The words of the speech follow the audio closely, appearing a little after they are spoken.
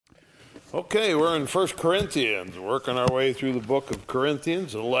Okay, we're in 1 Corinthians, working our way through the book of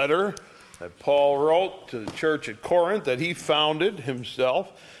Corinthians, a letter that Paul wrote to the church at Corinth that he founded himself.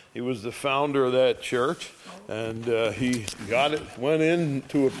 He was the founder of that church, and he went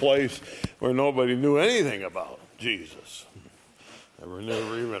into a place where nobody knew anything about Jesus. They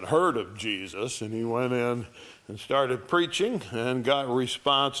never even heard of Jesus, and he went in and started preaching and got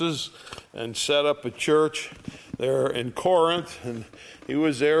responses and set up a church there in Corinth, and he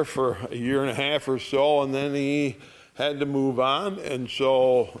was there for a year and a half or so, and then he had to move on, and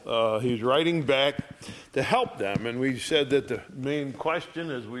so he's writing back to help them. And we said that the main question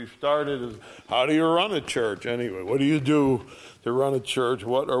as we started is, how do you run a church anyway? What do you do to run a church?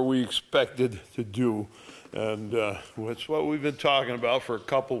 What are we expected to do? And that's what we've been talking about for a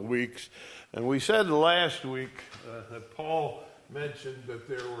couple of weeks. And we said last week that Paul mentioned that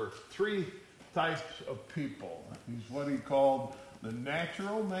there were three types of people. He's what he called the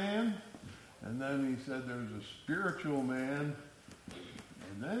natural man, and then he said there's a spiritual man,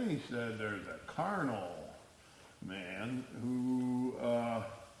 and then he said there's a carnal man who,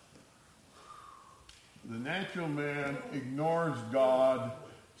 the natural man ignores God,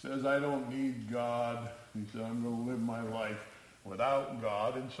 says I don't need God. He said I'm going to live my life without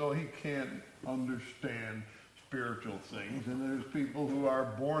God, and so he can't understand spiritual things. And there's people who are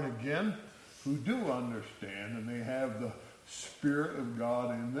born again who do understand, and they have the Spirit of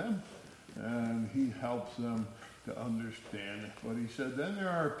God in them, and he helps them to understand it. But he said then there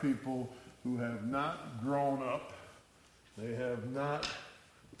are people who have not grown up, they have not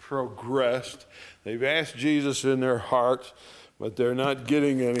progressed, they've asked Jesus in their hearts, but they're not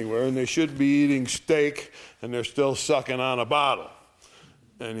getting anywhere, and they should be eating steak, and they're still sucking on a bottle.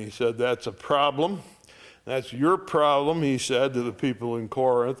 And he said that's a problem. That's your problem, he said to the people in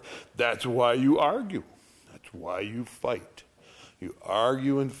Corinth. That's why you argue. That's why you fight. You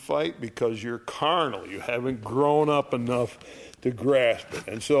argue and fight because you're carnal. You haven't grown up enough to grasp it.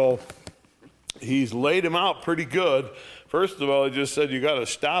 And so he's laid them out pretty good. First of all, he just said you got to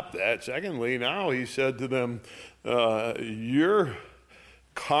stop that. Secondly, now he said to them, you're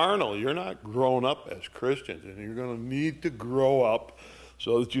carnal. You're not grown up as Christians, and you're going to need to grow up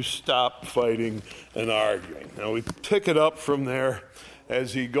so that you stop fighting and arguing. Now we pick it up from there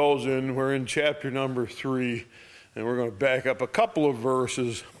as he goes in. We're in chapter number 3, and we're going to back up a couple of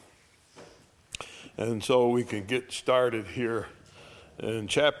verses, and so we can get started here. In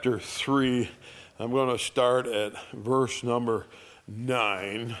chapter 3, I'm going to start at verse number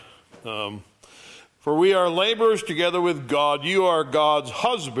 9. For we are laborers together with God. You are God's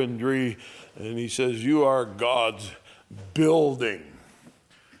husbandry, and he says you are God's building.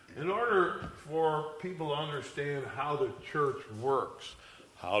 In order for people to understand how the church works,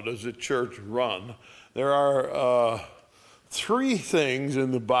 how does the church run, there are three things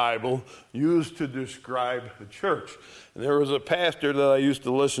in the Bible used to describe the church. And there was a pastor that I used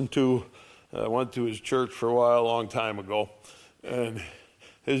to listen to. I went to his church for a while, a long time ago, and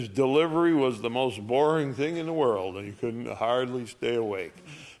his delivery was the most boring thing in the world, and you couldn't hardly stay awake.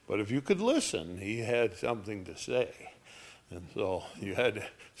 But if you could listen, he had something to say. And so you had to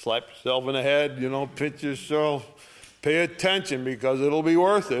slap yourself in the head, pinch yourself, pay attention, because it'll be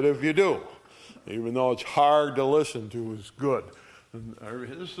worth it if you do. Even though it's hard to listen to, it's good. And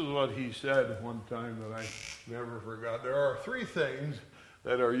this is what he said one time that I never forgot. There are three things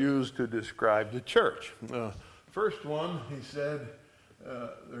that are used to describe the church. First one, he said,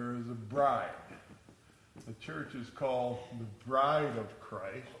 there is a bride. The church is called the bride of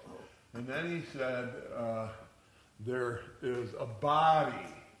Christ. And then he said, there is a body.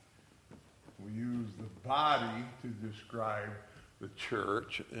 We use the body to describe the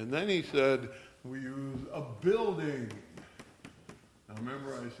church. And then he said, we use a building. Now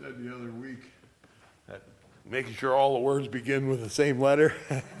remember I said the other week that making sure all the words begin with the same letter?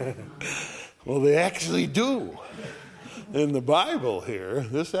 Well, they actually do. In the Bible here,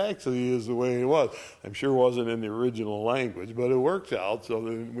 this actually is the way it was. I'm sure it wasn't in the original language, but it works out. So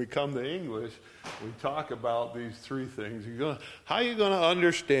when we come to English, we talk about these three things. How are you going to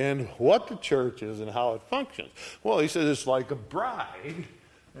understand what the church is and how it functions? Well, he says it's like a bride,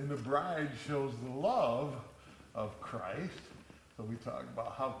 and the bride shows the love of Christ. So we talk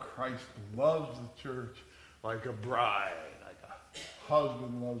about how Christ loves the church like a bride, like a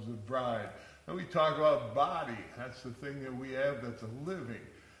husband loves the bride. And we talk about body. That's the thing that we have that's a living.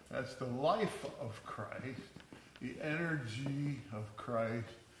 That's the life of Christ, the energy of Christ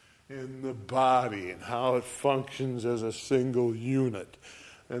in the body and how it functions as a single unit.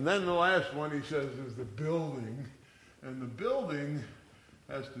 And then the last one he says is the building. And the building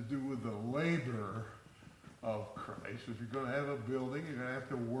has to do with the labor of Christ. If you're going to have a building, you're going to have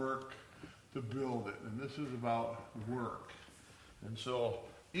to work to build it. And this is about work. And so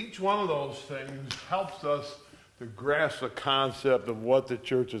each one of those things helps us to grasp the concept of what the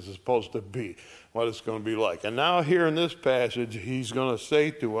church is supposed to be, what it's going to be like. And now here in this passage, he's going to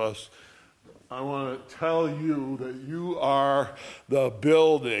say to us, I want to tell you that you are the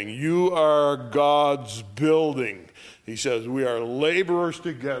building. You are God's building. He says we are laborers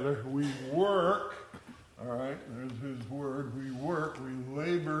together. We work. All right, there's his word. We work. We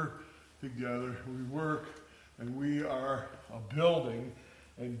labor together. We work. And we are a building.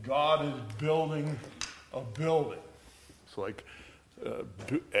 And God is building a building. It's like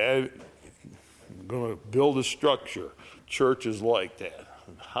going to build a structure. Church is like that.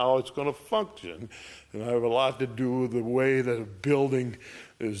 And how it's going to function. And I have a lot to do with the way that a building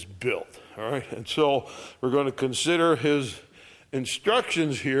is built. All right. And so we're going to consider his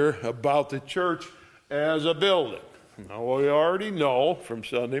instructions here about the church as a building. Now, we already know from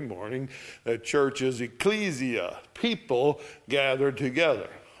Sunday morning that church is ecclesia, people gathered together.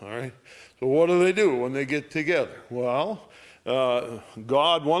 All right. So what do they do when they get together? Well,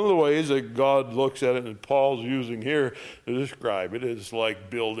 God, one of the ways that God looks at it, and Paul's using here to describe it, is like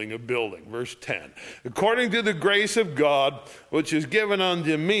building a building. Verse 10. According to the grace of God, which is given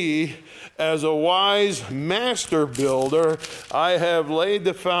unto me as a wise master builder, I have laid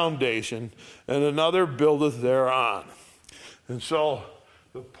the foundation, and another buildeth thereon. And so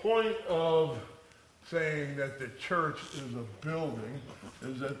the point of saying that the church is a building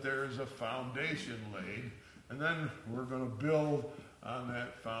is that there is a foundation laid, and then we're going to build on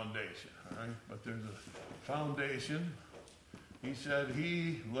that foundation. All right? But there's a foundation. He said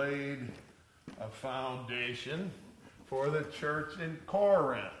he laid a foundation for the church in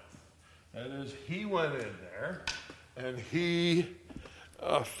Corinth. That is, he went in there and he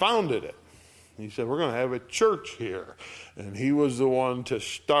founded it. He said, we're going to have a church here. And he was the one to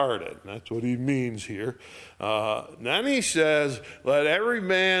start it. And that's what he means here. Then he says, let every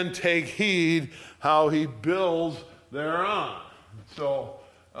man take heed how he builds thereon. So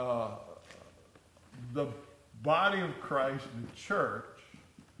the body of Christ, the church,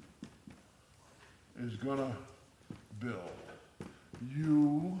 is going to build.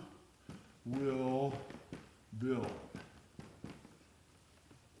 You will build.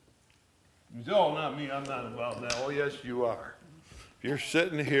 You say, oh, not me, I'm not about that. Oh, yes, you are. If you're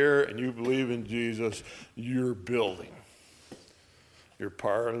sitting here and you believe in Jesus, you're building. You're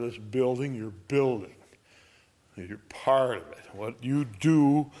part of this building, you're building. You're part of it. What you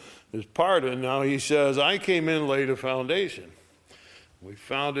do is part of it. Now he says, I came in and laid a foundation. We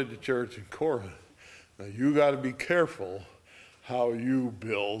founded the church in Corinth. Now you got to be careful how you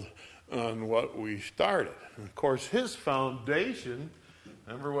build on what we started. And of course, his foundation,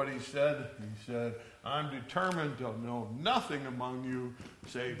 remember what he said? He said, I'm determined to know nothing among you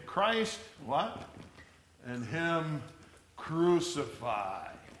save Christ, what? And him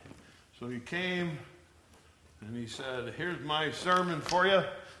crucified. So he came and he said, here's my sermon for you.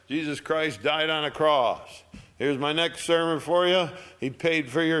 Jesus Christ died on a cross. Here's my next sermon for you. He paid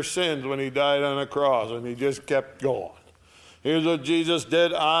for your sins when he died on a cross. And he just kept going. Here's what Jesus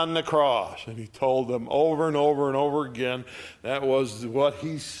did on the cross. And he told them over and over and over again. That was what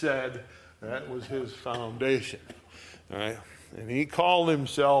he said. That was his foundation. All right? And he called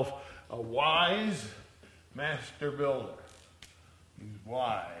himself a wise master builder. He's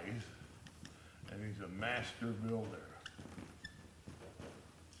wise. And he's a master builder.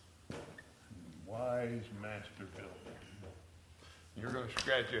 Wise master builder. You're going to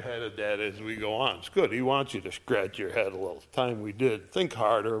scratch your head at that as we go on. It's good. He wants you to scratch your head a little. Time we did. Think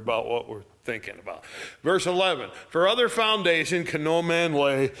harder about what we're thinking about. Verse 11. For other foundation can no man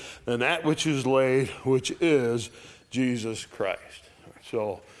lay than that which is laid, which is Jesus Christ.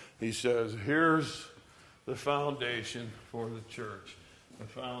 So he says, here's the foundation for the church. The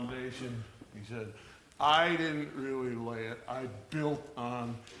foundation, he said, I didn't really lay it. I built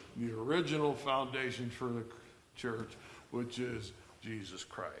on the original foundation for the church, which is Jesus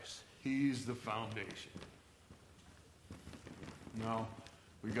Christ. He's the foundation. Now,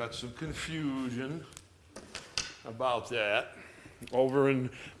 we got some confusion about that over in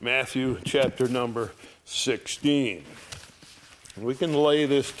Matthew chapter number 16. We can lay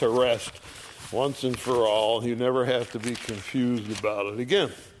this to rest once and for all. You never have to be confused about it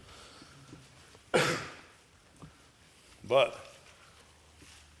again. But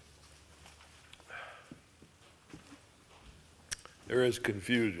there is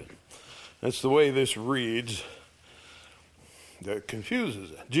confusion. That's the way this reads. That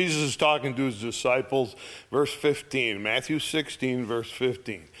confuses it. Jesus is talking to his disciples, verse 15, Matthew 16, verse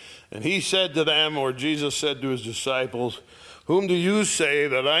 15. And he said to them, or Jesus said to his disciples, whom do you say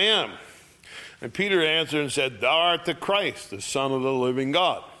that I am? And Peter answered and said, Thou art the Christ, the Son of the living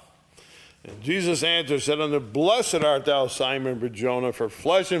God. And Jesus answered and said unto him, Blessed art thou, Simon Bar-Jonah, for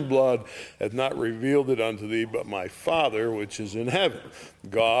flesh and blood hath not revealed it unto thee, but my Father which is in heaven.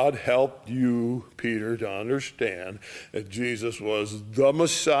 God helped you, Peter, to understand that Jesus was the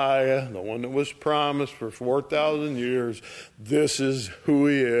Messiah, the one that was promised for 4,000 years. This is who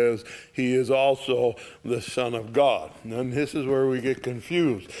he is. He is also the Son of God. And then this is where we get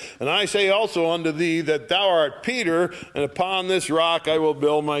confused. And I say also unto thee that thou art Peter, and upon this rock I will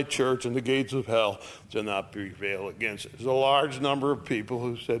build my church, and the gates of hell shall not prevail against it. There's a large number of people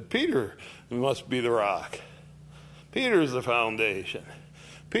who said, Peter must be the rock. Peter's the foundation.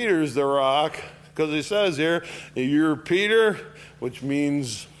 Peter's the rock, because he says here, you're Peter, which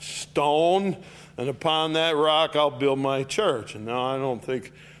means stone, and upon that rock I'll build my church. And now I don't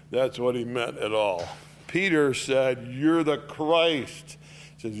think that's what he meant at all. Peter said, you're the Christ.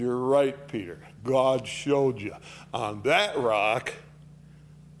 He says, you're right, Peter. God showed you. On that rock,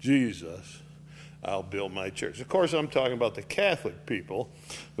 Jesus, I'll build my church. Of course, I'm talking about the Catholic people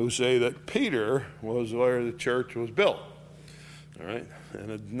who say that Peter was where the church was built. All right? And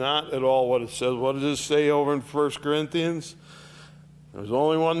it's not at all what it says. What does it say over in 1 Corinthians? There's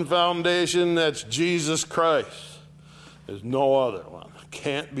only one foundation, that's Jesus Christ. There's no other one.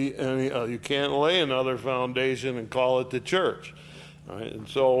 Can't be any. You can't lay another foundation and call it the church. All right? And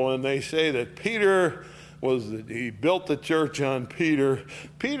so when they say that Peter he built the church on Peter,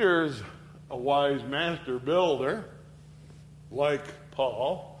 Peter's a wise master builder, like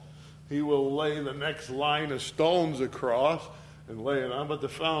Paul. He will lay the next line of stones across and lay it on, but the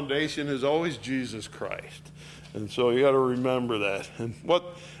foundation is always Jesus Christ. And so you got to remember that. And what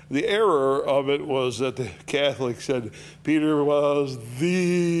the error of it was that the Catholics said Peter was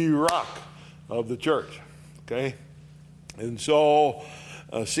the rock of the church. Okay? And so,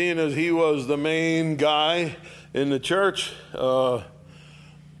 seeing as he was the main guy in the church, he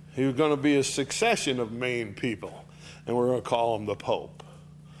was going to be a succession of main people. And we're going to call him the Pope.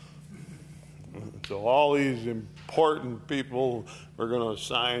 So all these important people are going to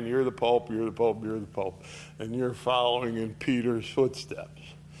sign, you're the Pope, you're the Pope, you're the Pope. And you're following in Peter's footsteps.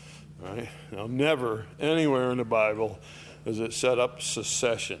 Right? Now, never anywhere in the Bible does it set up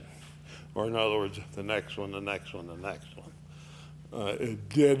secession. Or in other words, the next one, the next one, the next one. It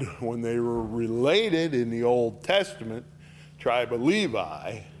did when they were related in the Old Testament, tribe of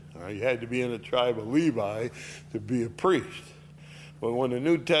Levi. You had to be in the tribe of Levi to be a priest. But when the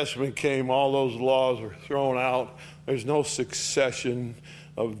New Testament came, all those laws were thrown out. There's no succession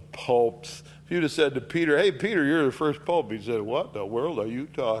of popes. If you'd have said to Peter, hey, Peter, you're the first pope, he said, what the world are you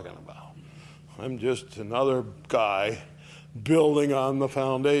talking about? I'm just another guy building on the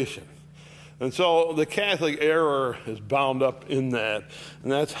foundation. And so the Catholic error is bound up in that.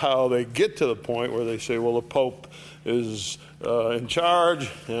 And that's how they get to the point where they say, well, the Pope is in charge.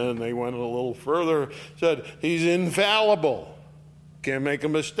 And they went a little further, said he's infallible. Can't make a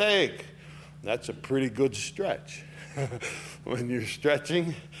mistake. That's a pretty good stretch. When you're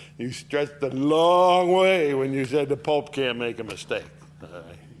stretching, you stretched a long way when you said the Pope can't make a mistake.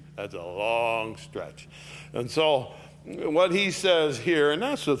 That's a long stretch. And so what he says here, and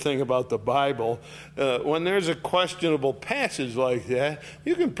that's the thing about the Bible, when there's a questionable passage like that,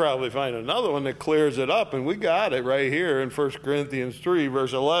 you can probably find another one that clears it up, and we got it right here in 1 Corinthians 3,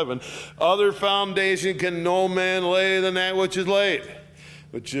 verse 11. Other foundation can no man lay than that which is laid,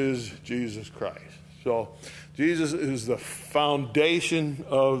 which is Jesus Christ. So Jesus is the foundation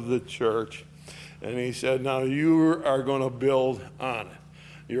of the church, and he said, now you are going to build on it.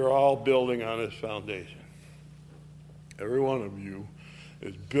 You're all building on this foundation. Every one of you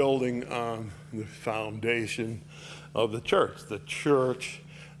is building on the foundation of the church. The church,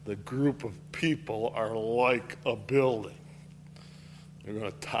 the group of people, are like a building. They're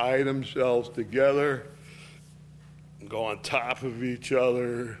going to tie themselves together, go on top of each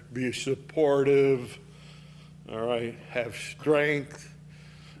other, be supportive, all right, have strength,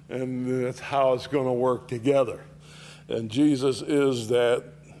 and that's how it's going to work together. And Jesus is that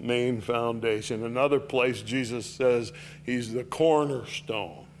main foundation. Another place Jesus says he's the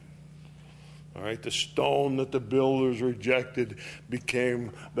cornerstone. All right, the stone that the builders rejected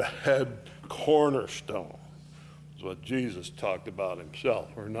became the head cornerstone. That's what Jesus talked about himself.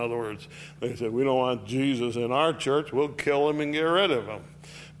 Or in other words, they said, we don't want Jesus in our church, we'll kill him and get rid of him.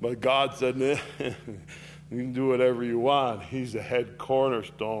 But God said, you can do whatever you want. He's the head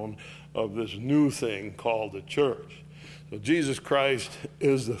cornerstone of this new thing called the church. So Jesus Christ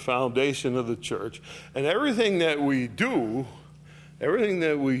is the foundation of the church, and everything that we do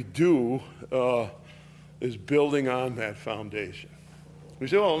is building on that foundation. We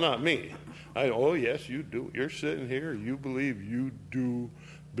say, well, not me. Oh, yes, you do. You're sitting here, you believe you do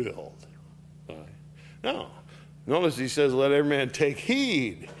build. All right. No. Notice he says, let every man take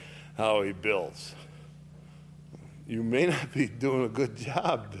heed how he builds. You may not be doing a good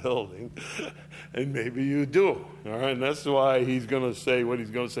job building, and maybe you do. All right, and that's why he's going to say what he's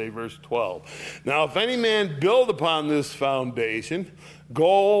going to say, verse 12. Now, if any man build upon this foundation,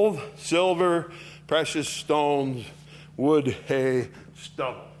 gold, silver, precious stones, wood, hay,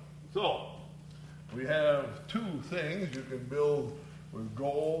 stubble. So, we have two things. You can build with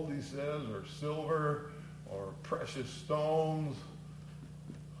gold, he says, or silver, or precious stones,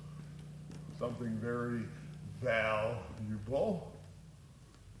 something very valuable.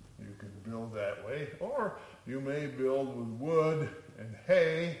 You can build that way. Or you may build with wood and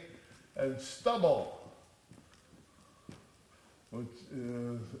hay and stubble, which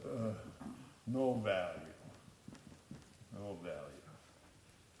is no value. No value.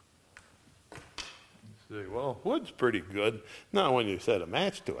 You say, well, wood's pretty good. Not when you set a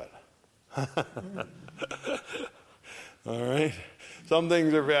match to it. All right? Some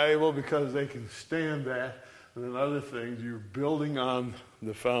things are valuable because they can stand that. And then other things, you're building on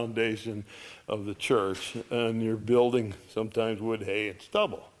the foundation of the church, and you're building sometimes wood, hay, and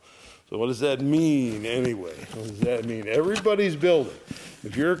stubble. So what does that mean anyway? What does that mean? Everybody's building.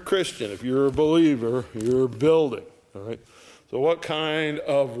 If you're a Christian, if you're a believer, you're building. All right? So what kind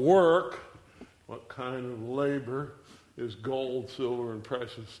of work, what kind of labor is gold, silver, and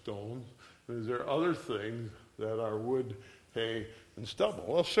precious stones? And is there other things that are wood, hay, and stubble?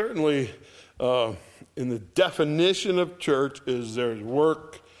 Well, certainly in the definition of church is there's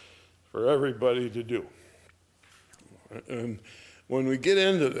work for everybody to do. And when we get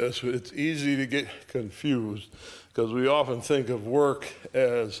into this, it's easy to get confused because we often think of work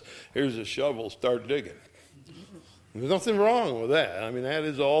as, here's a shovel, start digging. There's nothing wrong with that. I mean, that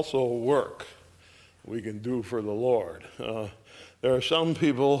is also work we can do for the Lord. There are some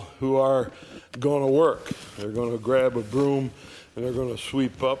people who are going to work. They're going to grab a broom and they're going to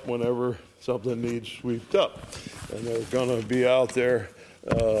sweep up whenever something needs swept up. And they're going to be out there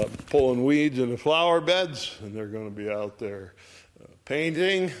pulling weeds in the flower beds, and they're going to be out there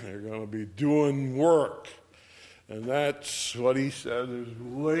painting. They're going to be doing work. And that's what he said. There's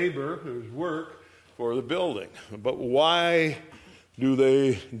labor, there's work for the building. But why do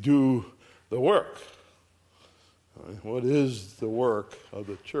they do the work? What is the work of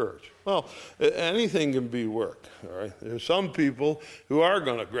the church? Well, anything can be work, all right? There's some people who are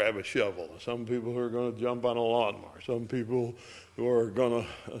going to grab a shovel. Some people who are going to jump on a lawnmower. Some people who are going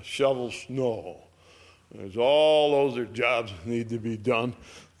to shovel snow. There's all those are jobs that need to be done.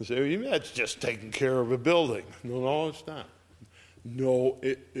 You say, well, that's just taking care of a building. No, it's not. No,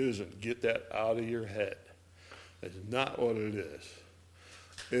 it isn't. Get that out of your head. That's not what it is.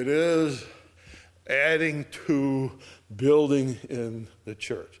 It is adding to building in the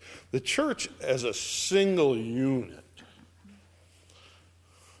church. The church as a single unit.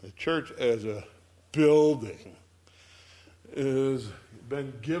 The church as a building has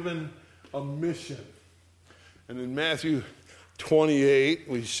been given a mission. And in Matthew 28,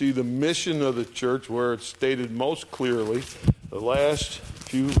 we see the mission of the church where it's stated most clearly. The last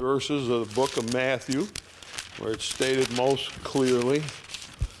few verses of the book of Matthew, where it's stated most clearly.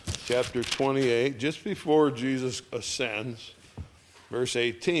 Chapter 28, just before Jesus ascends, verse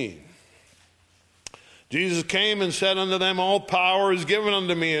 18. Jesus came and said unto them, all power is given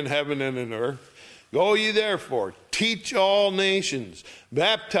unto me in heaven and in earth. Go ye therefore, teach all nations,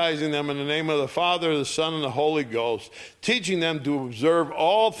 baptizing them in the name of the Father, the Son, and the Holy Ghost, teaching them to observe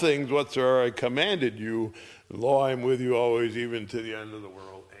all things whatsoever I commanded you. Lo, I am with you always, even to the end of the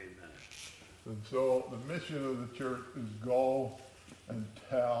world. Amen. And so the mission of the church is go and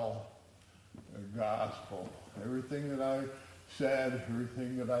tell the gospel. Everything that I said,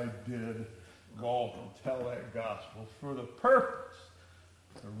 everything that I did, go and tell that gospel for the purpose.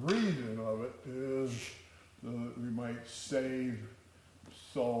 The reason of it is that we might save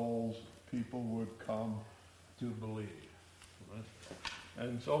souls, people would come to believe.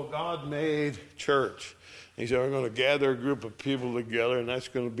 And so God made church. He said, we're going to gather a group of people together, and that's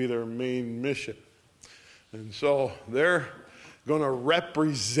going to be their main mission. And so they're going to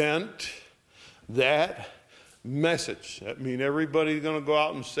represent that message. That means everybody's going to go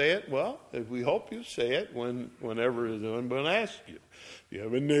out and say it. Well, we hope you say it whenever anyone but ask you. If you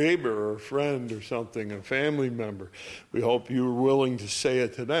have a neighbor or a friend or something, a family member, we hope you're willing to say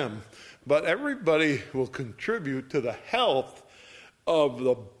it to them. But everybody will contribute to the health of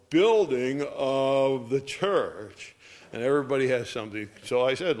the building of the church. And everybody has something. So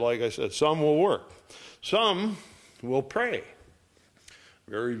like I said, some will work. Some will pray.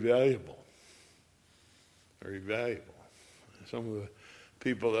 Very valuable. very valuable. Some of the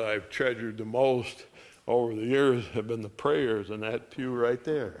people that I've treasured the most over the years have been the prayers in that pew right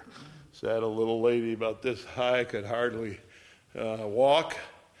there. Sat a little lady about this high, could hardly walk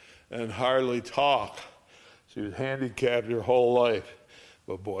and hardly talk. She was handicapped her whole life,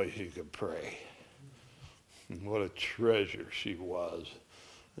 but boy, she could pray. And what a treasure she was.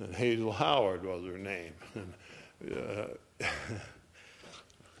 And Hazel Howard was her name. And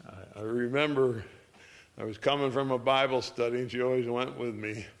I remember I was coming from a Bible study, and she always went with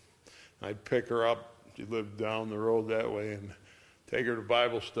me. I'd pick her up. She lived down the road that way, and take her to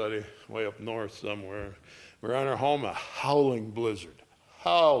Bible study way up north somewhere. We're on our home, a howling blizzard.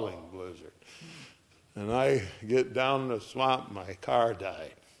 And I get down in the swamp, my car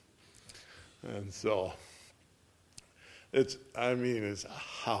died. And so it's a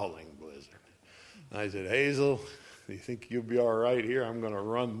howling blizzard. And I said, Hazel, do you think you'll be all right here? I'm going to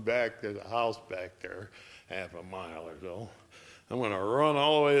run back. There's a house back there, half a mile or so. I'm going to run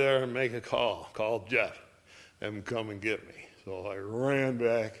all the way there and make a call. Call Jeff. Have him come and get me. So I ran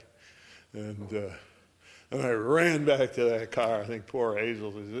back, and I ran back to that car. I think poor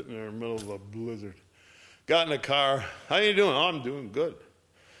Hazel was sitting there in the middle of a blizzard. Got in the car. How you doing? Oh, I'm doing good.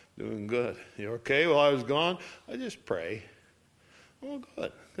 Doing good. You okay? While I was gone, I just pray. Oh,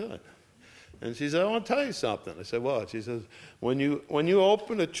 good. And she said, I want to tell you something. I said, what? She says, when you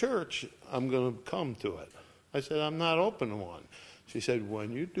open a church, I'm going to come to it. I said, I'm not opening one. She said,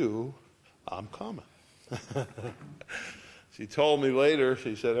 when you do, I'm coming. She told me later,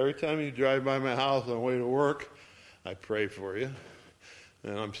 she said, every time you drive by my house on the way to work, I pray for you.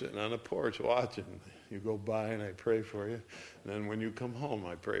 And I'm sitting on the porch watching. You go by and I pray for you. And then when you come home,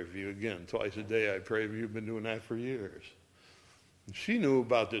 I pray for you again. Twice a day I pray for you. I've been doing that for years. And she knew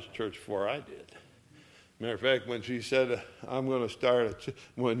about this church before I did. Matter of fact, when she said, I'm going to start,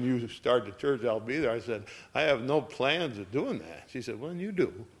 when you start the church, I'll be there. I said, I have no plans of doing that. She said, well, you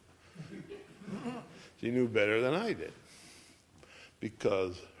do. She knew better than I did.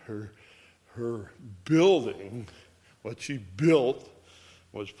 Because her building, what she built,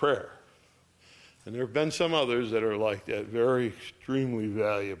 was prayer. And there have been some others that are like that, very extremely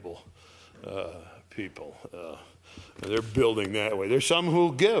valuable people. They're building that way. There's some who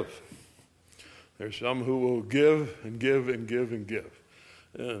will give. There's some who will give and give and give and give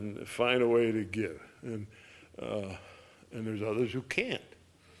and find a way to give. And there's others who can't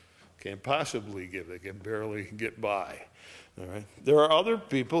possibly give. They can barely get by. All right. There are other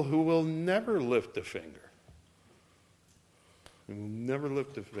people who will never lift a finger. They will never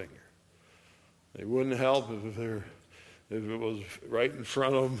lift a finger. They wouldn't help if it was right in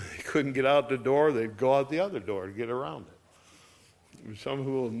front of them. They couldn't get out the door. They'd go out the other door to get around it. There's some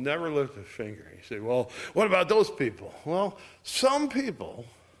who will never lift a finger. You say, well, what about those people? Well, some people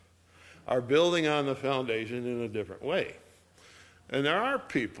are building on the foundation in a different way. And there are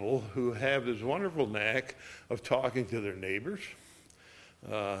people who have this wonderful knack of talking to their neighbors,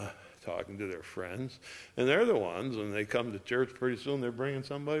 talking to their friends. And they're the ones, when they come to church, pretty soon they're bringing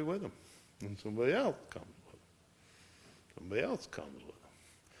somebody with them. And somebody else comes with them.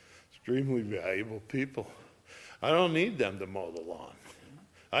 Extremely valuable people. I don't need them to mow the lawn.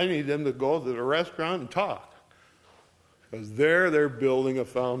 I need them to go to the restaurant and talk. Because they're building a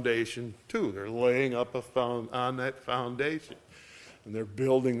foundation too. They're laying up on that foundation. And they're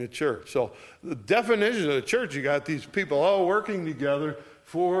building the church. So the definition of the church, you got these people all working together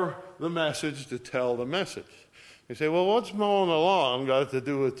for the message to tell the message. You say, well, what's mowing the lawn got to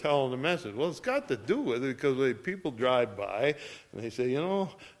do with telling the message? Well, it's got to do with it because when people drive by and they say,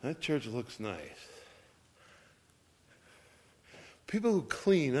 that church looks nice. People who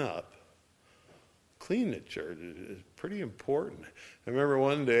clean the church is pretty important. I remember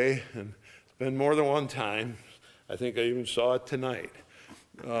one day, and it's been more than one time, I think I even saw it tonight.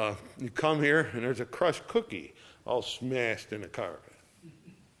 You come here, and there's a crushed cookie all smashed in the carpet.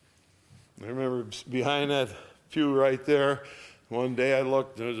 I remember behind that pew right there, one day I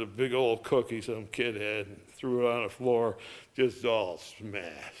looked, there was a big old cookie some kid had and threw it on the floor, just all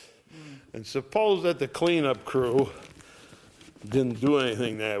smashed. And suppose that the cleanup crew didn't do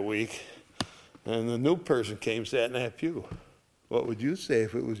anything that week, and the new person came, sat in that pew. What would you say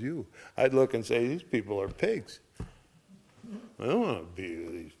if it was you? I'd look and say, these people are pigs. I don't want to be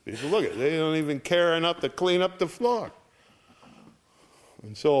with these people. Look at, they don't even care enough to clean up the floor.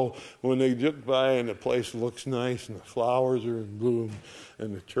 And so when they look by and the place looks nice and the flowers are in bloom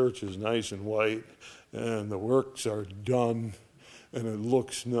and the church is nice and white and the works are done and it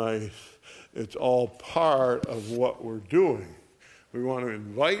looks nice, it's all part of what we're doing. We want to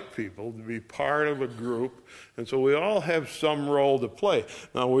invite people to be part of a group, and so we all have some role to play.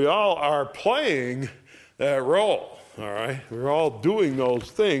 Now, we all are playing that role. All right, we're all doing those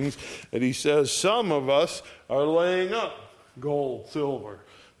things, and he says some of us are laying up gold, silver,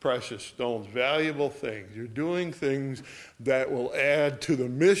 precious stones, valuable things. You're doing things that will add to the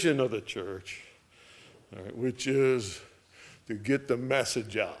mission of the church, all right, which is to get the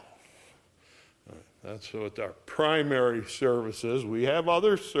message out. All right, that's what our primary service is. We have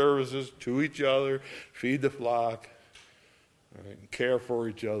other services to each other, feed the flock, all right, and care for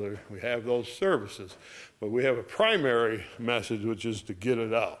each other. We have those services. But we have a primary message, which is to get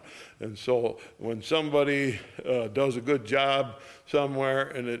it out. And so when somebody does a good job somewhere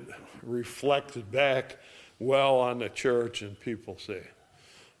and it reflects back well on the church and people say,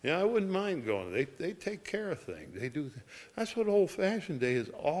 yeah, I wouldn't mind going. They take care of things. They do. That's what old-fashioned day is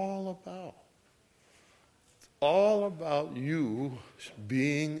all about. It's all about you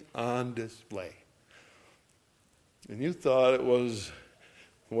being on display. And you thought it was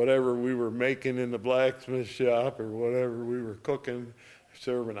whatever we were making in the blacksmith shop or whatever we were cooking,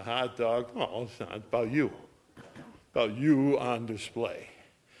 serving a hot dog. No, it's not. It's about you. It's about you on display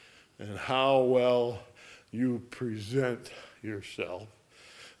and how well you present yourself.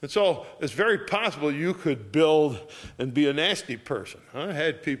 And so it's very possible you could build and be a nasty person. I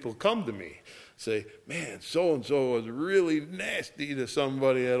had people come to me say, man, so-and-so was really nasty to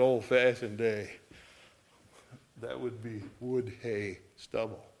somebody at old-fashioned day. That would be wood, hay,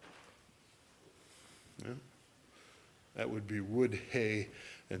 stubble. Yeah? That would be wood, hay,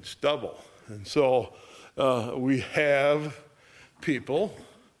 and stubble. And so we have people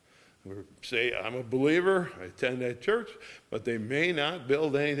who say, I'm a believer, I attend that church, but they may not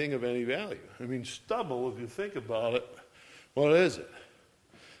build anything of any value. I mean, stubble, if you think about it, what is it?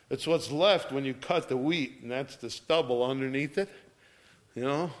 It's what's left when you cut the wheat, and that's the stubble underneath it, you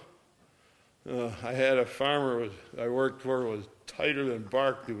know? I had a farmer I worked for was tighter than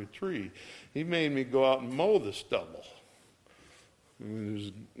bark to a tree. He made me go out and mow the stubble. I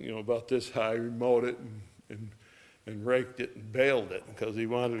mean, it was, about this high. We mowed it and raked it and baled it because he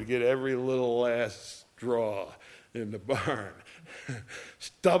wanted to get every little last straw in the barn.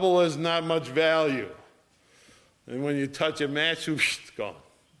 Stubble is not much value. And when you touch a match, it's gone.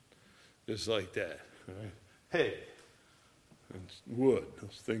 Just like that. Right? Hey. And wood,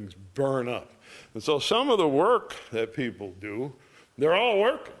 those things burn up. And so some of the work that people do, they're all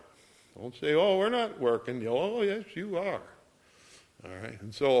working. Don't say, oh, we're not working. Oh, yes, you are. All right.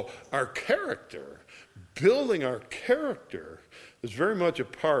 And so our character, building our character, is very much a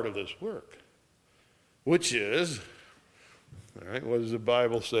part of this work, which is, all right, what does the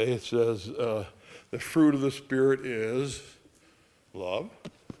Bible say? It says the fruit of the Spirit is love,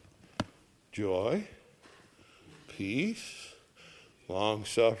 joy, peace,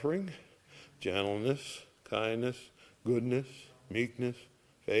 long-suffering, gentleness, kindness, goodness, meekness,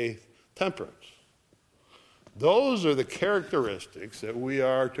 faith, temperance. Those are the characteristics that we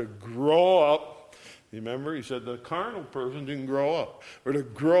are to grow up. You remember, he said the carnal person didn't grow up. We're to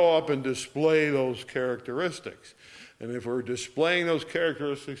grow up and display those characteristics. And if we're displaying those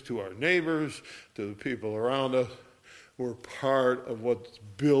characteristics to our neighbors, to the people around us, we're part of what's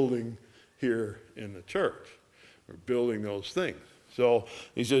building here in the church. We're building those things. So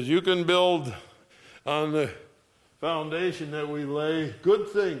he says you can build on the foundation that we lay good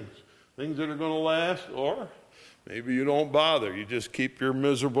things that are going to last, or maybe you don't bother. You just keep your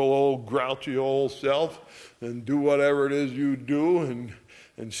miserable old grouchy old self and do whatever it is you do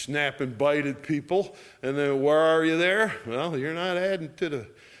and snap and bite at people. And then where are you there? Well, you're not adding to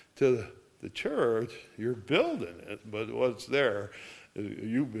the church. You're building it, but what's there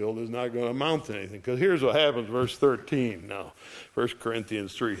you build is not going to amount to anything. Because here's what happens, verse 13 now. 1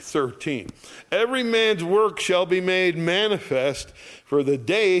 Corinthians 3:13. Every man's work shall be made manifest, for the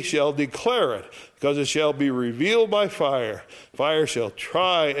day shall declare it, because it shall be revealed by fire. Fire shall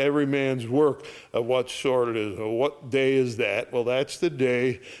try every man's work of what sort it is. Well, what day is that? Well, that's the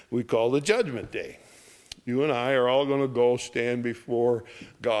day we call the judgment day. You and I are all going to go stand before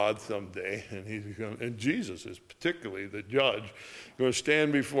God someday, and Jesus is particularly the judge. You're going to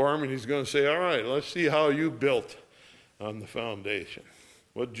stand before him, and he's going to say, all right, let's see how you built on the foundation.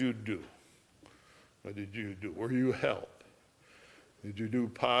 What did you do? What did you do? Were you help? Did you do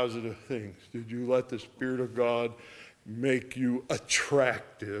positive things? Did you let the Spirit of God make you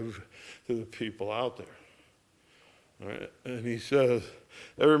attractive to the people out there? All right? And he says,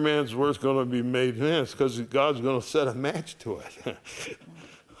 every man's work's going to be made man's because God's going to set a match to it.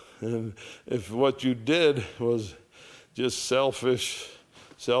 And if what you did was just selfish,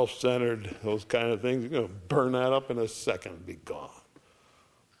 self-centered, those kind of things, you're going to burn that up in a second and be gone.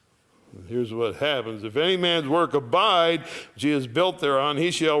 And here's what happens. If any man's work abide, which he has built thereon, he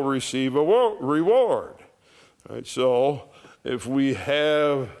shall receive a reward. All right, so if we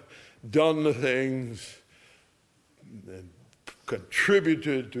have done the things and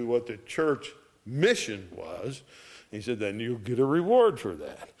contributed to what the church mission was, he said, then you'll get a reward for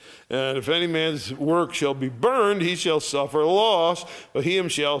that. And if any man's work shall be burned, he shall suffer loss, but he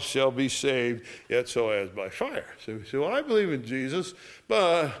himself shall be saved, yet so as by fire. So we say, well, I believe in Jesus,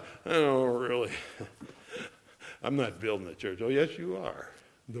 but I don't really, I'm not building the church. Oh, yes, you are.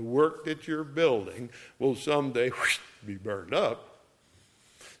 The work that you're building will someday be burned up.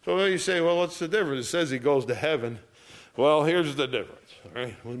 So you say, well, what's the difference? It says he goes to heaven. Well, here's the difference. All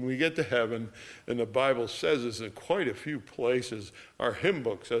right? When we get to heaven, and the Bible says this in quite a few places, our hymn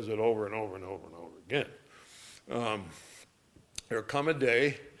book says it over and over and over and over again. There'll come a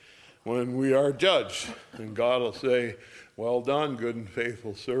day when we are judged, and God will say, well done, good and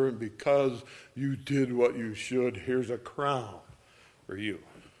faithful servant, because you did what you should. Here's a crown for you.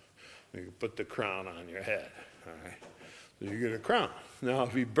 You can put the crown on your head. All right? So you get a crown. Now,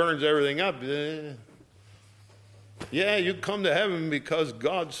 if he burns everything up, yeah, you come to heaven because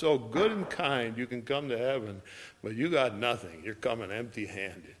God's so good and kind. You can come to heaven, but you got nothing. You're coming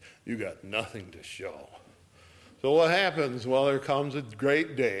empty-handed. You got nothing to show. So what happens? Well, there comes a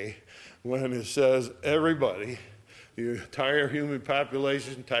great day when it says everybody, the entire human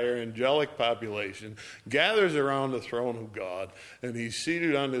population, entire angelic population, gathers around the throne of God, and he's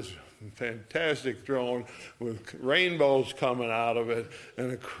seated on this fantastic throne with rainbows coming out of it,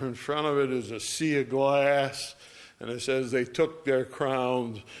 and in front of it is a sea of glass. And it says they took their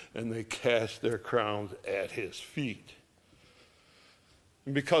crowns and they cast their crowns at his feet.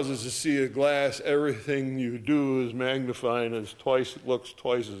 And because it's a sea of glass, everything you do is magnified and looks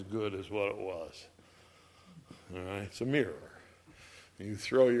twice as good as what it was. All right, it's a mirror. You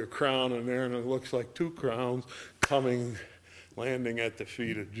throw your crown in there and it looks like two crowns landing at the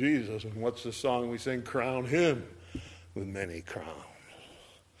feet of Jesus. And what's the song we sing? Crown him with many crowns.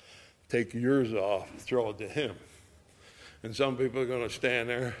 Take yours off, throw it to him. And some people are going to stand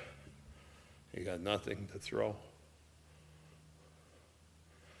there. You got nothing to throw.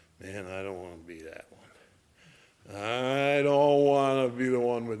 Man, I don't want to be that one. I don't want to be the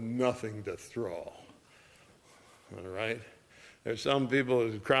one with nothing to throw. All right? There's some people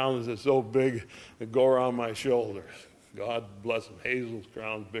whose crowns are so big that go around my shoulders. God bless them. Hazel's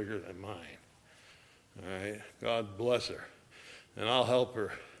crown's bigger than mine. All right? God bless her. And I'll help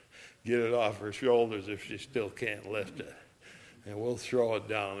her get it off her shoulders if she still can't lift it. And we'll throw it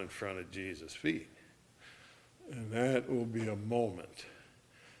down in front of Jesus' feet. And that will be a moment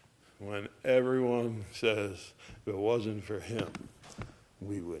when everyone says, if it wasn't for him,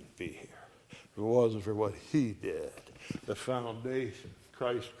 we wouldn't be here. If it wasn't for what he did, the foundation,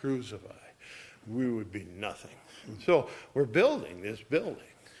 Christ crucified, we would be nothing. And so we're building this building.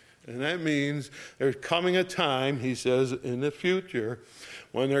 And that means there's coming a time, he says, in the future,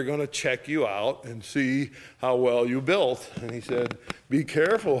 when they're going to check you out and see how well you built. And he said, be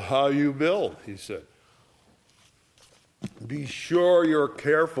careful how you build, he said. Be sure you're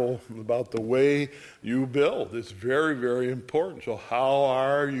careful about the way you build. It's very, very important. So how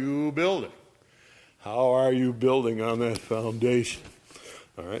are you building? How are you building on that foundation?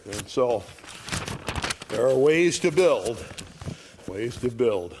 All right, and so there are ways to build,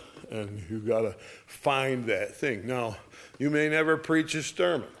 and you've got to find that thing. Now, you may never preach a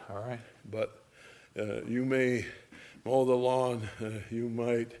sermon, all right, but you may mow the lawn. You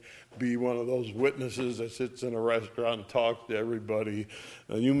might be one of those witnesses that sits in a restaurant and talks to everybody.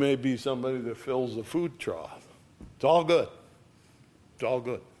 You may be somebody that fills the food trough. It's all good. It's all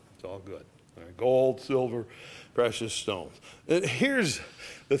good. It's all good. All right, gold, silver, precious stones. And here's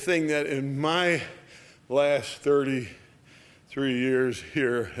the thing that in my last 33 years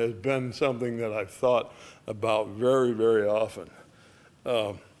here has been something that I've thought about very, very often.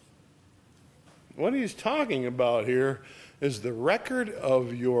 What he's talking about here is the record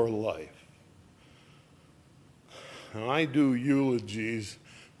of your life. Now, I do eulogies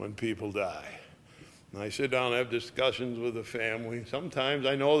when people die. And I sit down and have discussions with the family. Sometimes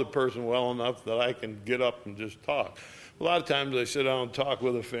I know the person well enough that I can get up and just talk. A lot of times I sit down and talk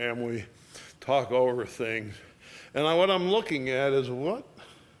with the family, talk over things. And what I'm looking at is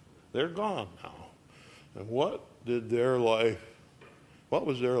they're gone now. And what was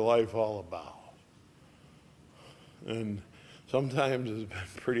their life all about? And sometimes it's been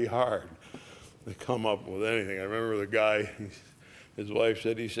pretty hard to come up with anything. I remember the guy, his wife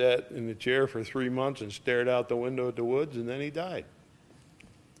said he sat in the chair for 3 months and stared out the window at the woods, and then he died.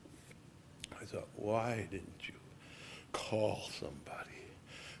 I thought, why didn't you call somebody?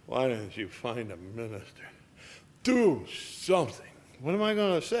 Why didn't you find a minister? Do something. What am I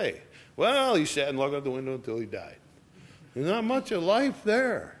going to say? Well, he sat and looked out the window until he died. There's not much of life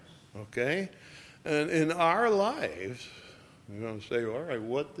there, okay? And in our lives, we're going to say, all right,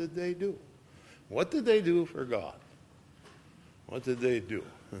 what did they do? What did they do for God? What did they do?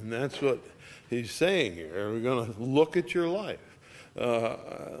 And that's what he's saying here. We're going to look at your life.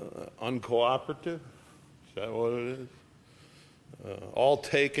 Uncooperative? Is that what it is? All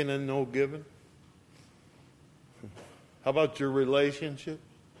taken and no given? How about your relationships?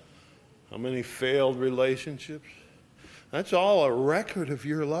 How many failed relationships? That's all a record of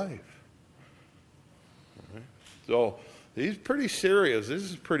your life. All right? So he's pretty serious. This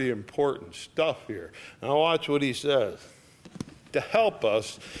is pretty important stuff here. Now watch what he says. To help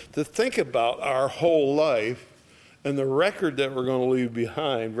us to think about our whole life and the record that we're going to leave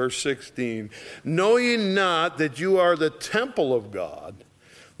behind. Verse 16. Know ye not that you are the temple of God,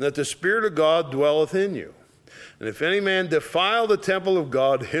 and that the Spirit of God dwelleth in you? And if any man defile the temple of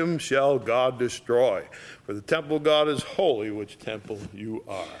God, him shall God destroy. For the temple of God is holy, which temple you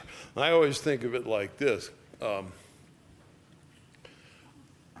are. And I always think of it like this.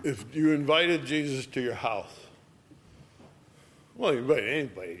 If you invited Jesus to your house, well, you invite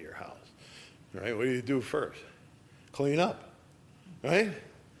anybody to your house, right? What do you do first? Clean up, right?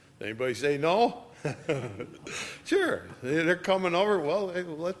 Anybody say no? Sure, they're coming over. Well,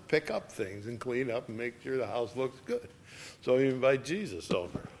 let's pick up things and clean up and make sure the house looks good. So you invite Jesus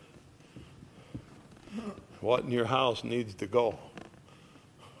over. What in your house needs to go?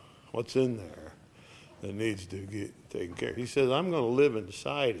 What's in there that needs to get taken care of? He says, I'm going to live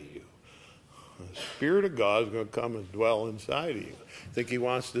inside of you. The Spirit of God is going to come and dwell inside of you. Think he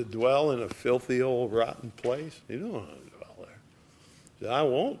wants to dwell in a filthy old rotten place? He don't want to dwell there. He said, I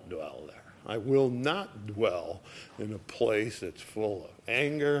won't dwell there. I will not dwell in a place that's full of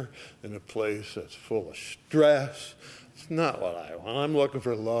anger, in a place that's full of stress. It's not what I want. I'm looking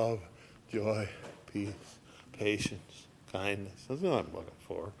for love, joy, peace, patience, kindness. That's what I'm looking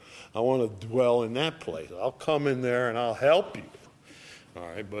for. I want to dwell in that place. I'll come in there and I'll help you. All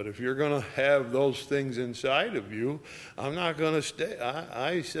right, but if you're going to have those things inside of you, I'm not going to stay.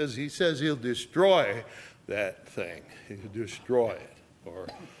 He says he'll destroy that thing. He'll destroy it. Or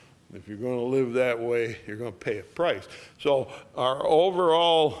if you're going to live that way, you're going to pay a price. So our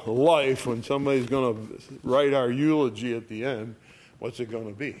overall life, when somebody's going to write our eulogy at the end, what's it going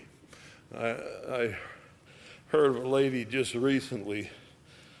to be? I heard of a lady just recently,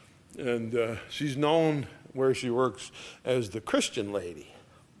 and she's known where she works as the Christian lady,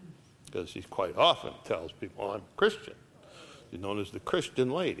 because she quite often tells people, I'm Christian. She's known as the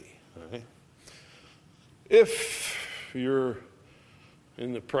Christian lady. Right? If you're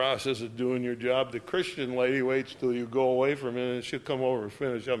in the process of doing your job, the Christian lady waits till you go away from it, and she'll come over and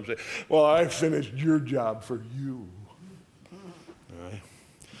finish up and say, well, I finished your job for you. Right?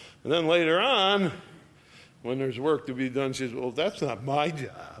 And then later on, when there's work to be done, she says, well, that's not my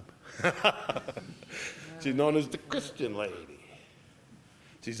job. She's known as the Christian lady.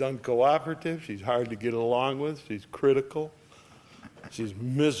 She's uncooperative. She's hard to get along with. She's critical. She's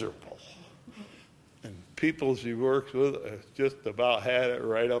miserable. And people she works with have just about had it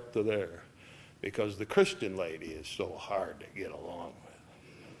right up to there, because the Christian lady is so hard to get along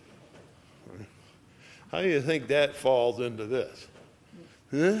with. How do you think that falls into this?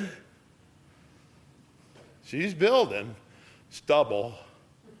 Huh? She's building stubble.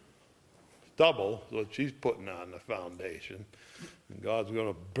 Stubble, what she's putting on the foundation. And God's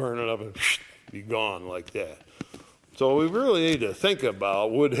going to burn it up and be gone like that. So we really need to think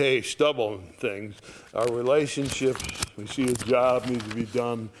about wood, hay, stubble things. Our relationships, we see a job needs to be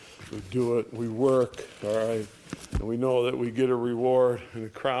done. We do it. We work, all right? And we know that we get a reward and a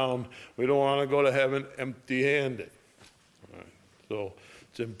crown. We don't want to go to heaven empty-handed. All right? So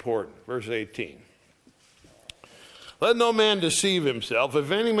it's important. Verse 18. Let no man deceive himself. If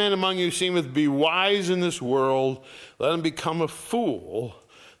any man among you seemeth to be wise in this world, let him become a fool,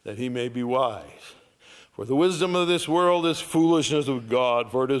 that he may be wise. For the wisdom of this world is foolishness with God.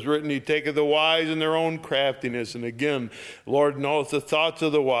 For it is written, he taketh the wise in their own craftiness. And again, Lord knoweth the thoughts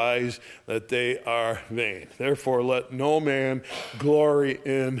of the wise, that they are vain. Therefore let no man glory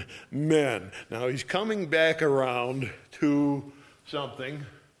in men. Now he's coming back around to something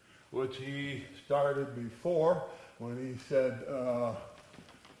which he started before, when he said,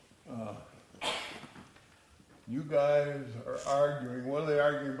 you guys are arguing. What are they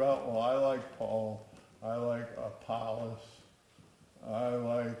arguing about? Well, I like Paul. I like Apollos. I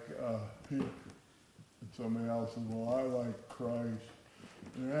like Pete. And somebody else says, well, I like Christ.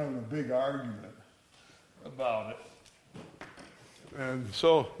 And they're having a big argument about it. And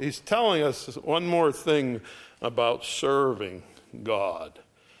so he's telling us one more thing about serving. God.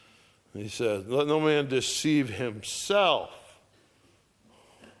 He says, let no man deceive himself.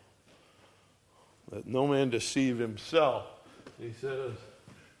 Let no man deceive himself. He says,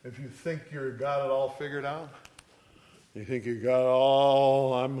 if you think you got it all figured out, you think you got it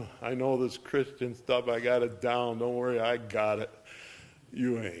all, I know this Christian stuff, I got it down, don't worry, I got it.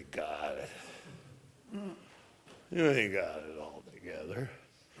 You ain't got it. You ain't got it all together.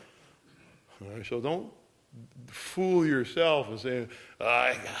 All right, so don't fool yourself and say,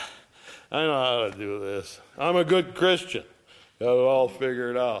 I know how to do this. I'm a good Christian. Got it all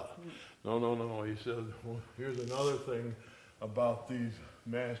figured out. No. He said, well, here's another thing about these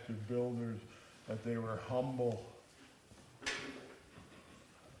master builders, that they were humble.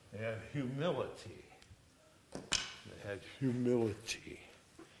 They had humility.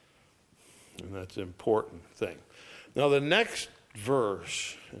 And that's an important thing. Now the next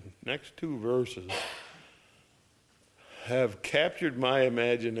verse, next two verses, have captured my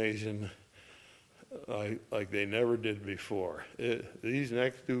imagination like they never did before. These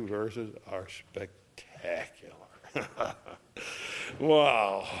next two verses are spectacular.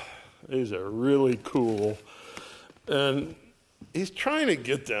 Wow. These are really cool. And he's trying to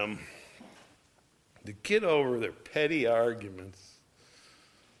get them to get over their petty arguments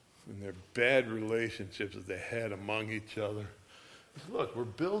and their bad relationships that they had among each other. He said, look, we're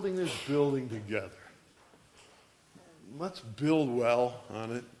building this building together. Let's build well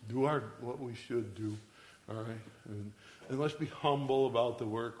on it, do what we should do, all right? And let's be humble about the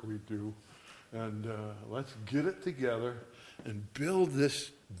work we do. And let's get it together and build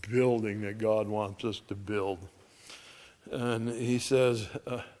this building that God wants us to build. And he says,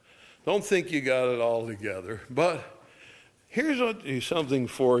 don't think you got it all together, but here's something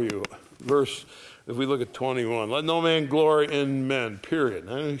for you. Verse, if we look at 21, let no man glory in men, period.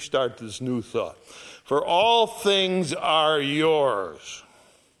 And then we start this new thought. For all things are yours.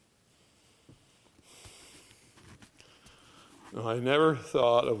 Now, I never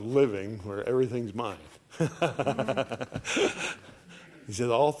thought of living where everything's mine. He said,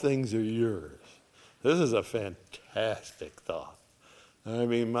 all things are yours. This is a fantastic thought. I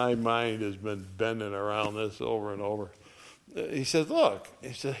mean, my mind has been bending around this over and over. He says, look,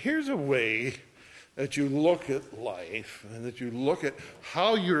 here's a way that you look at life and that you look at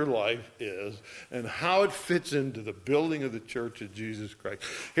how your life is and how it fits into the building of the church of Jesus Christ.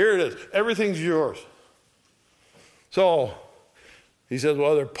 Here it is. Everything's yours. So he says,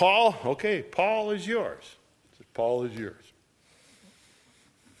 well, they're Paul. Okay, Paul is yours. He says, Paul is yours.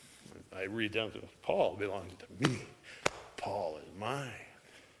 I read down to Paul belongs to me. Paul is mine.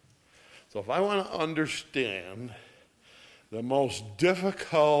 So if I want to understand the most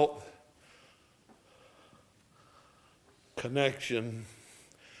difficult connection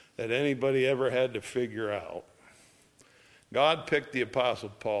that anybody ever had to figure out, God picked the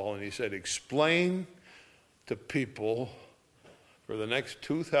Apostle Paul and he said, explain to people for the next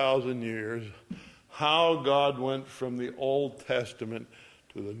 2,000 years how God went from the Old Testament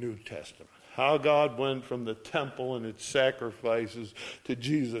to the New Testament. How God went from the temple and its sacrifices to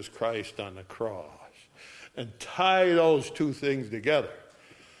Jesus Christ on the cross. And tie those two things together.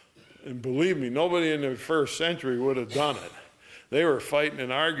 And believe me, nobody in the first century would have done it. They were fighting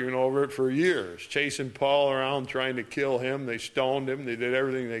and arguing over it for years, chasing Paul around, trying to kill him. They stoned him. They did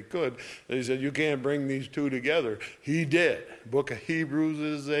everything they could. They said, you can't bring these two together. He did. The book of Hebrews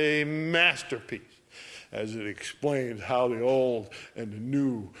is a masterpiece as it explains how the old and the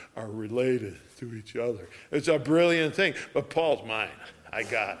new are related to each other. It's a brilliant thing. But Paul's mine. I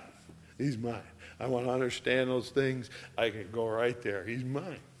got it. He's mine. I want to understand those things. I can go right there. He's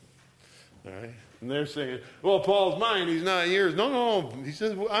mine. All right? And they're saying, well, Paul's mine. He's not yours. No. He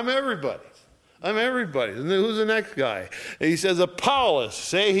says, well, I'm everybody's. I'm everybody's. And then who's the next guy? And he says, Apollos.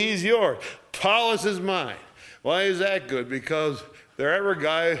 Say he's yours. Apollos is mine. Why is that good? Because there ever a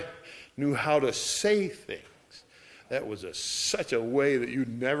guy knew how to say things. That was such a way that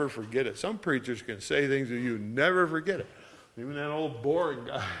you'd never forget it. Some preachers can say things that you never forget it. Even that old boring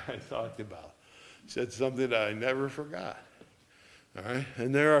guy I talked about said something that I never forgot. All right?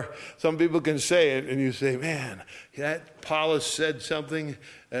 And there are some people can say it, and you say, man, that Paulus said something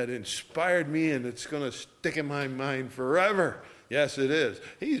that inspired me, and it's going to stick in my mind forever. Yes, it is.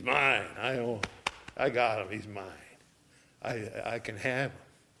 He's mine. I got him. He's mine. I can have him.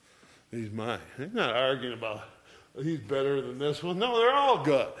 He's mine. He's not arguing about he's better than this one. No, they're all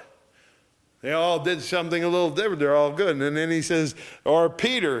good. They all did something a little different. They're all good. And then he says, or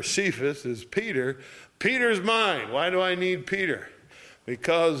Peter, Cephas is Peter. Peter's mine. Why do I need Peter?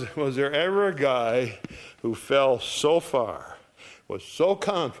 Because was there ever a guy who fell so far, was so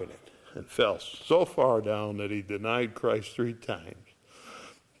confident and fell so far down that he denied Christ 3 times.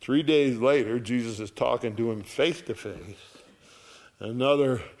 3 days later, Jesus is talking to him face to face.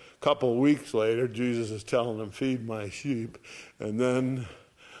 Another couple weeks later, Jesus is telling him, feed my sheep. And then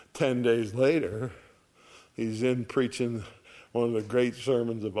 10 days later, he's in preaching one of the great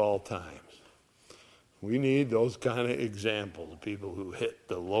sermons of all times. We need those kind of examples, people who hit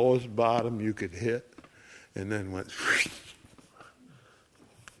the lowest bottom you could hit and then went,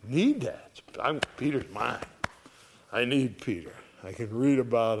 need that. Peter's mine. I need Peter. I can read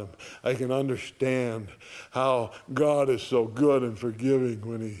about him. I can understand how God is so good and forgiving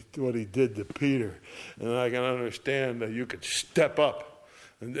what he did to Peter. And I can understand that you could step up.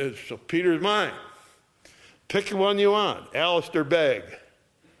 And so Peter's mine. Pick the one you want. Alistair Begg.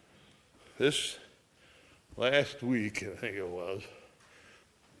 This last week, I think it was,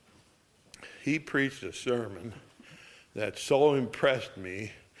 he preached a sermon that so impressed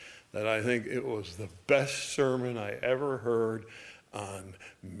me that I think it was the best sermon I ever heard on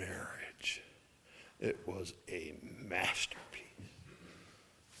marriage. It was a masterpiece.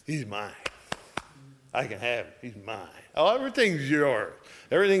 He's mine. I can have him. He's mine. Oh, everything's yours.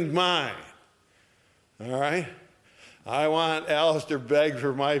 Everything's mine. All right? I want Alistair Begg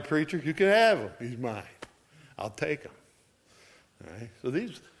for my preacher. You can have him. He's mine. I'll take him. All right? So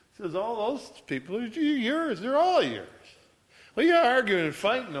says all those people are yours. They're all yours. Well, you're arguing and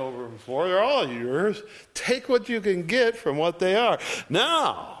fighting over them for. They're all yours. Take what you can get from what they are.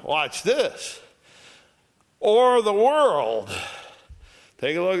 Now, watch this. Or the world.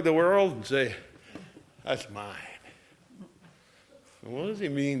 Take a look at the world and say, that's mine. And what does he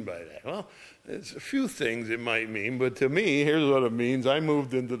mean by that? Well, there's a few things it might mean, but to me, here's what it means. I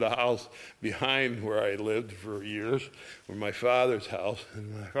moved into the house behind where I lived for years, with my father's house.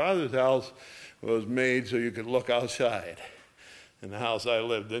 And my father's house was made so you could look outside. In the house I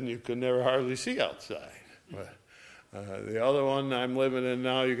lived in, you could never hardly see outside. But the other one I'm living in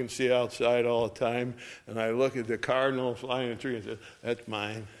now, you can see outside all the time. And I look at the cardinal flying in a tree and say, that's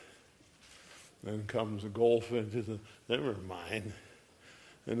mine. Then comes the goldfinches, and never mine.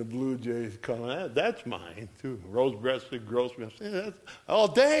 And the blue jays come, that's mine too. Rose-breasted grosbeak. All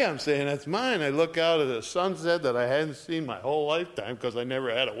day I'm saying that's mine. I look out at the sunset that I hadn't seen my whole lifetime because I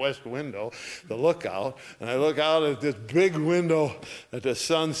never had a west window to look out. And I look out at this big window at the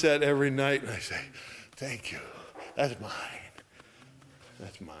sunset every night and I say, thank you. That's mine.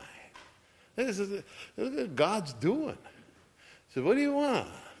 That's mine. This is what God's doing. So what do you want?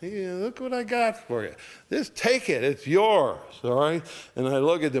 Look what I got for you. Just take it. It's yours, all right? And I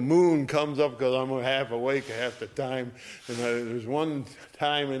look at the moon comes up because I'm half awake half the time. And there's one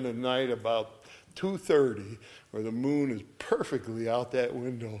time in the night about 2:30 where the moon is perfectly out that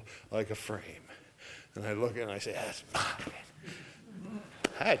window like a frame. And I look and I say, that's mine.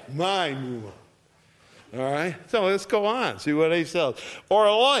 That's my moon. All right? So let's go on. See what he says. Or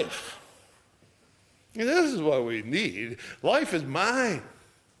a life. And this is what we need. Life is mine.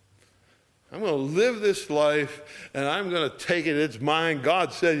 I'm going to live this life, and I'm going to take it. It's mine.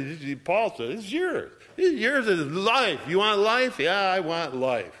 God said, Paul said, it's yours. It's yours. It's life. You want life? Yeah, I want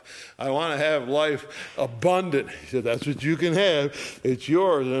life. I want to have life abundant. He said, that's what you can have. It's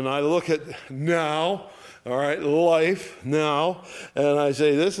yours. And I look at now, all right, life now, and I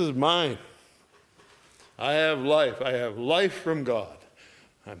say, this is mine. I have life. I have life from God.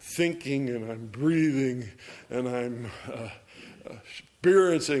 I'm thinking, and I'm breathing, and I'm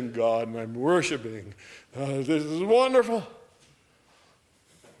experiencing God, and I'm worshiping. This is wonderful.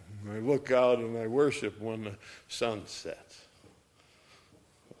 And I look out and I worship when the sun sets.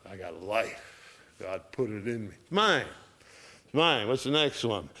 I got life. God put it in me. It's mine. It's mine. What's the next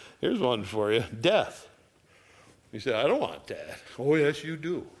one? Here's one for you. Death. You say, I don't want death. Oh, yes, you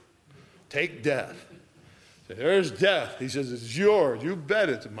do. Take death. Say, there's death. He says, it's yours. You bet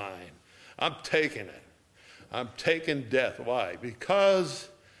it's mine. I'm taking it. I'm taking death. Why? Because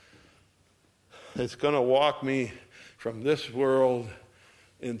it's going to walk me from this world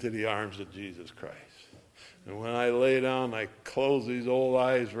into the arms of Jesus Christ. And when I lay down, I close these old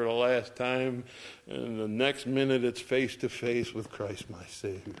eyes for the last time, and the next minute it's face to face with Christ, my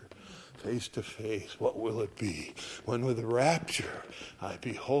Savior. Face to face, what will it be? When with the rapture I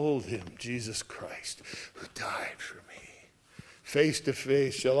behold him, Jesus Christ, who died for me. Face to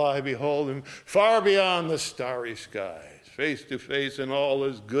face shall I behold him, far beyond the starry skies. Face to face in all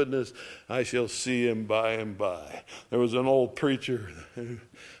his goodness, I shall see him by and by. There was an old preacher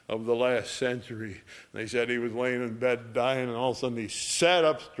of the last century. They said he was laying in bed dying, and all of a sudden he sat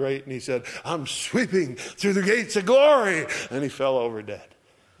up straight and he said, I'm sweeping through the gates of glory. And he fell over dead.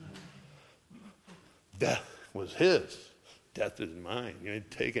 Death was his. Death is mine. You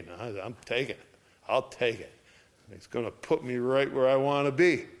ain't taking it. I'm taking it. I'll take it. It's going to put me right where I want to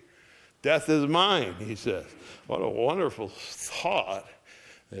be. Death is mine, he says. What a wonderful thought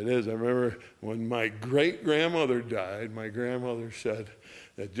it is. I remember when my great-grandmother died, my grandmother said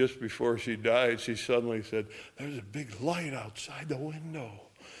that just before she died, she suddenly said, there's a big light outside the window.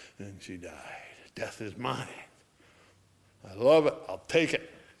 And she died. Death is mine. I love it. I'll take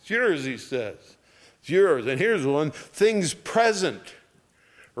it. It's yours, he says. It's yours. And here's one. Things present.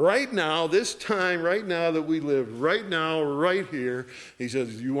 Right now, this time, right now that we live, right now, right here, he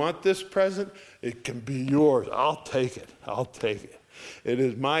says, you want this present? It can be yours. I'll take it. I'll take it. It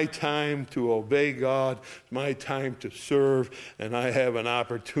is my time to obey God, my time to serve, and I have an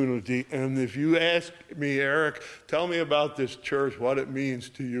opportunity. And if you ask me, Eric, tell me about this church, what it means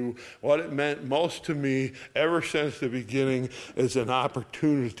to you, what it meant most to me ever since the beginning is an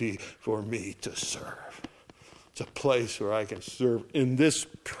opportunity for me to serve. It's a place where I can serve in this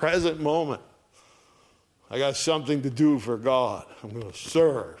present moment. I got something to do for God. I'm going to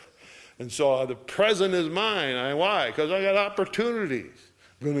serve. And so the present is mine. Why? Because I got opportunities.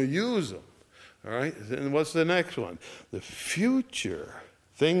 I'm going to use them. All right? And what's the next one? The future,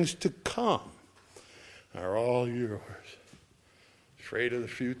 things to come, are all yours. Afraid of the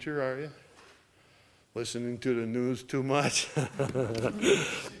future, are you? Listening to the news too much? Afraid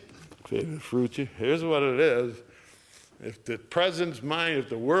of the future? Here's what it is. If the present's mine, if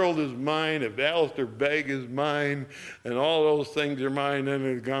the world is mine, if Alistair Begg is mine, and all those things are mine, then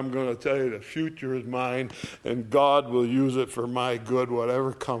I'm going to tell you the future is mine, and God will use it for my good,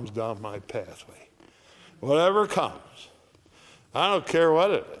 whatever comes down my pathway. Whatever comes. I don't care what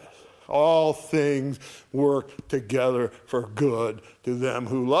it is. All things work together for good to them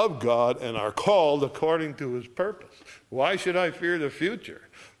who love God and are called according to his purpose. Why should I fear the future?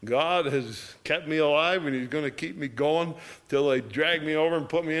 God has kept me alive, and he's going to keep me going till they drag me over and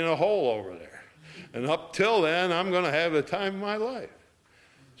put me in a hole over there. And up till then, I'm going to have the time of my life.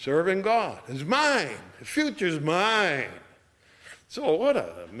 Serving God is mine. The future's mine. So what an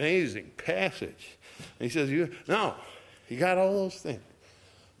amazing passage. And he says, you got all those things.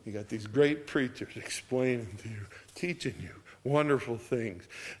 You got these great preachers explaining to you, teaching you wonderful things.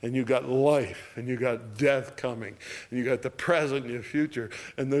 And you got life, and you got death coming, and you got the present and the future.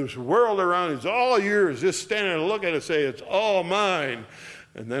 And this world around is all yours. Just stand there and look at it and say, it's all mine.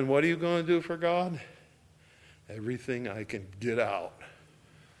 And then what are you going to do for God? Everything I can get out.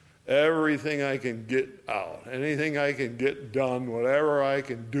 Everything I can get out. Anything I can get done, whatever I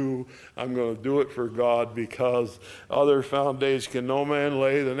can do, I'm going to do it for God, because other foundation can no man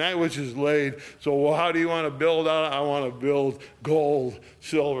lay than that which is laid. So how do you want to build on it? I want to build gold,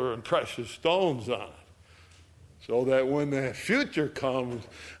 silver, and precious stones on it. So that when the future comes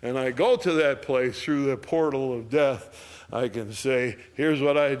and I go to that place through the portal of death, I can say, here's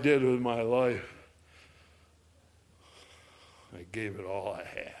what I did with my life. I gave it all I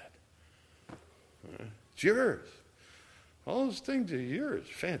had. It's yours. All those things are yours.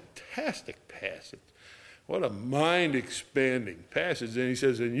 Fantastic passage. What a mind-expanding passage. And he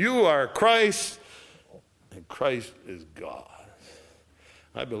says, and you are Christ, and Christ is God.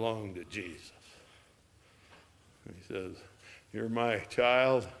 I belong to Jesus. And he says, you're my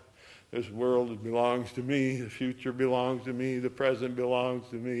child. This world belongs to me. The future belongs to me. The present belongs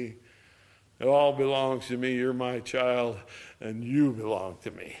to me. It all belongs to me. You're my child, and you belong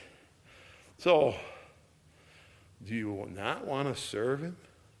to me. So, do you not want to serve him?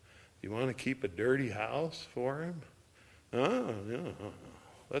 Do you want to keep a dirty house for him? No.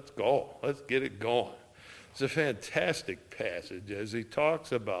 Let's go. Let's get it going. It's a fantastic passage as he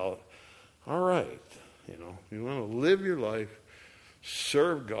talks about, all right, you want to live your life,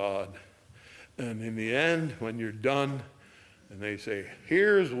 serve God, and in the end, when you're done, and they say,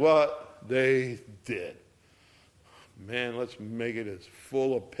 here's what they did. Man, let's make it as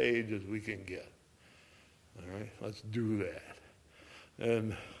full a page as we can get. All right, let's do that.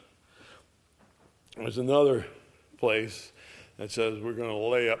 And there's another place that says we're going to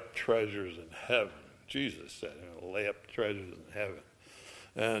lay up treasures in heaven. Jesus said, I'm going to lay up treasures in heaven.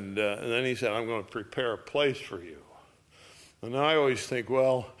 And then he said, I'm going to prepare a place for you. And I always think,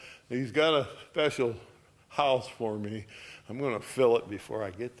 well, he's got a special house for me. I'm going to fill it before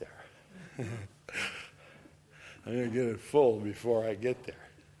I get there. I'm going to get it full before I get there.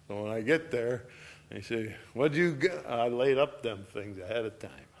 So when I get there, they say, what'd you get? I laid up them things ahead of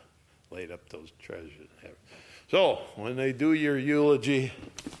time. Laid up those treasures in heaven. So when they do your eulogy,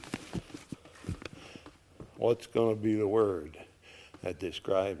 what's going to be the word that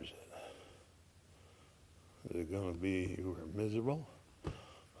describes it? Is it going to be you were miserable?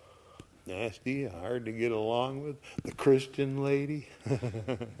 nasty, hard to get along with, the Christian lady?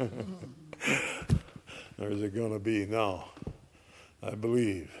 Or is it going to be, no, I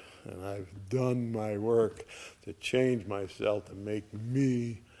believe, and I've done my work to change myself, to make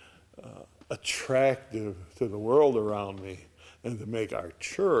me attractive to the world around me, and to make our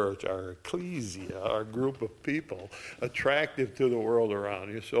church, our ecclesia, our group of people attractive to the world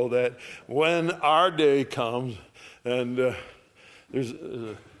around you, so that when our day comes, and there's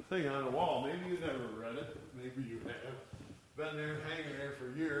a thing on the wall, maybe you never read it, maybe you have, been there, hanging there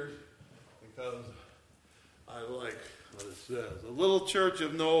for years, because I like what it says. A little church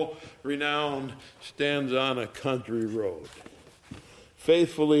of no renown stands on a country road.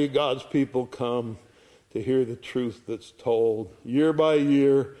 Faithfully, God's people come to hear the truth that's told. Year by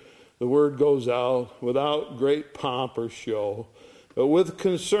year, the word goes out without great pomp or show, but with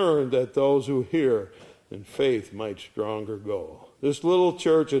concern that those who hear in faith might stronger go. This little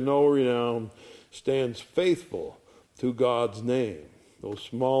church of no renown stands faithful to God's name, though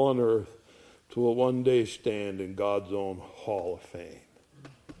small on earth, will one day stand in God's own hall of fame.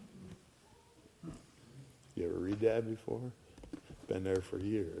 You ever read that before? Been there for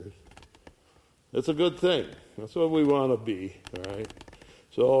years. It's a good thing. That's what we want to be, all right?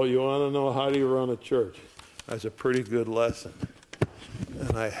 So you want to know how do you run a church? That's a pretty good lesson.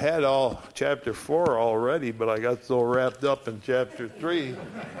 And I had all chapter 4 already, but I got so wrapped up in chapter 3,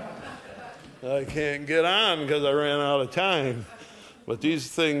 I can't get on because I ran out of time. But these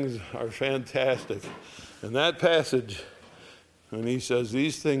things are fantastic. And that passage, when he says,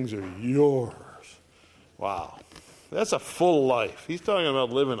 these things are yours. Wow. That's a full life. He's talking about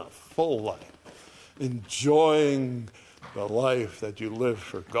living a full life. Enjoying the life that you live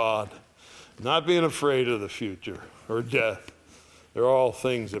for God. Not being afraid of the future or death. They're all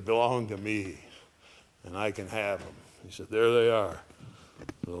things that belong to me. And I can have them. He said, there they are.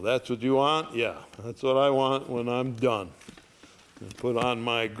 So that's what you want? Yeah. That's what I want when I'm done. And put on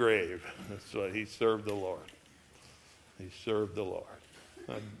my grave. That's why he served the Lord. He served the Lord.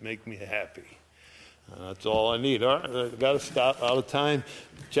 That'd make me happy. And that's all I need. All right, I've got to stop, out of time.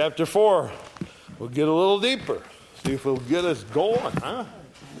 Chapter 4. We'll get a little deeper. See if it'll get us going, huh?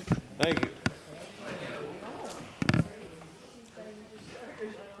 Thank you.